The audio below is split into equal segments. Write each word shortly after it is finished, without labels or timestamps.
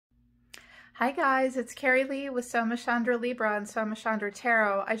Hi guys, it's Carrie Lee with Soma Chandra Libra and Soma Chandra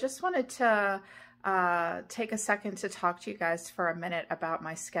Tarot. I just wanted to take a second to talk to you guys for a minute about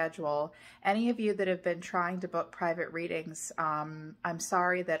my schedule. Any of you that have been trying to book private readings, I'm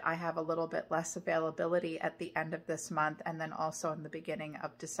sorry that I have a little bit less availability at the end of this month and then also in the beginning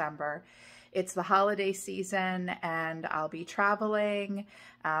of December. It's the holiday season and I'll be traveling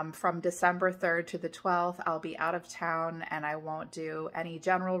from December 3rd to the 12th. I'll be out of town and I won't do any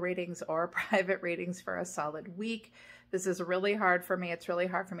general readings or private readings for a solid week. This is really hard for me. It's really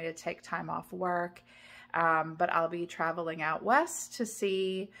hard for me to take time off work. But I'll be traveling out west to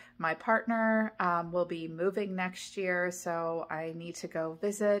see my partner. We'll be moving next year, so I need to go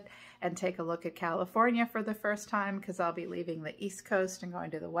visit and take a look at California for the first time because I'll be leaving the East Coast and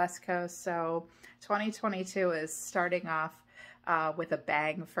going to the West Coast. So 2022 is starting off with a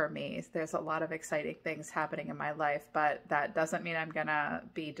bang for me. There's a lot of exciting things happening in my life, but that doesn't mean I'm gonna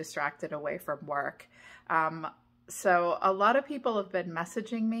be distracted away from work. So a lot of people have been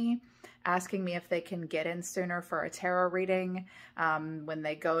messaging me, asking me if they can get in sooner for a tarot reading. When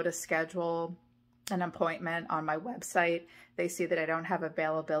they go to schedule an appointment on my website, they see that I don't have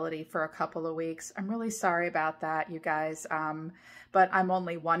availability for a couple of weeks. I'm really sorry about that, you guys. But I'm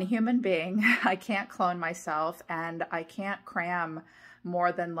only one human being. I can't clone myself and I can't cram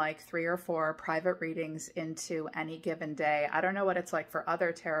more than like 3 or 4 private readings into any given day. I don't know what it's like for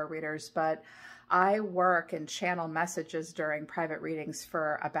other tarot readers, but I work and channel messages during private readings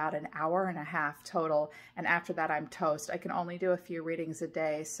for about an hour and a half total. And after that, I'm toast. I can only do a few readings a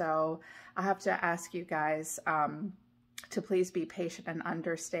day. So I have to ask you guys to please be patient and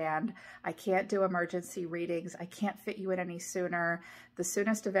understand. I can't do emergency readings. I can't fit you in any sooner. The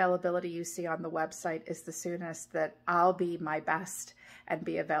soonest availability you see on the website is the soonest that I'll be my best and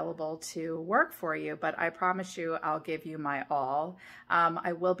be available to work for you. But I promise you, I'll give you my all.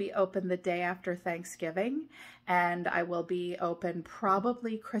 I will be open the day after Thanksgiving, and I will be open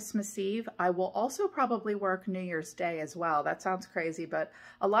probably Christmas Eve. I will also probably work New Year's Day as well. That sounds crazy, but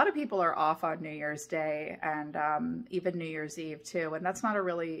a lot of people are off on New Year's Day and even New Year's Eve too. And that's not a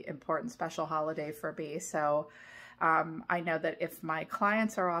really important special holiday for me. So I know that if my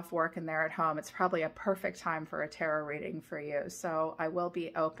clients are off work and they're at home, it's probably a perfect time for a tarot reading for you. So I will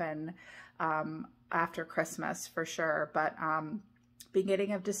be open after Christmas for sure. But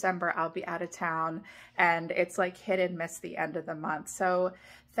beginning of December, I'll be out of town and it's like hit and miss the end of the month. So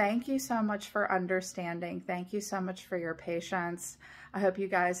thank you so much for understanding. Thank you so much for your patience. I hope you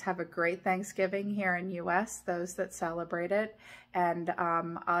guys have a great Thanksgiving here in US, those that celebrate it. And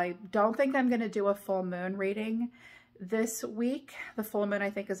I don't think I'm going to do a full moon reading this week. The full moon, I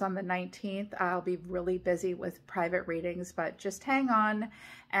think, is on the 19th. I'll be really busy with private readings, but just hang on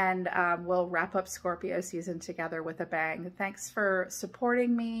and we'll wrap up Scorpio season together with a bang. Thanks for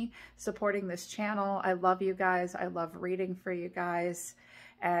supporting me, supporting this channel. I love you guys. I love reading for you guys.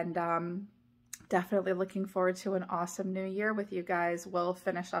 And definitely looking forward to an awesome new year with you guys. We'll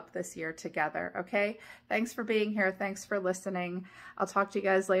finish up this year together, okay? Thanks for being here. Thanks for listening. I'll talk to you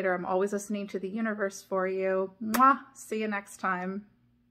guys later. I'm always listening to the universe for you. Mwah! See you next time.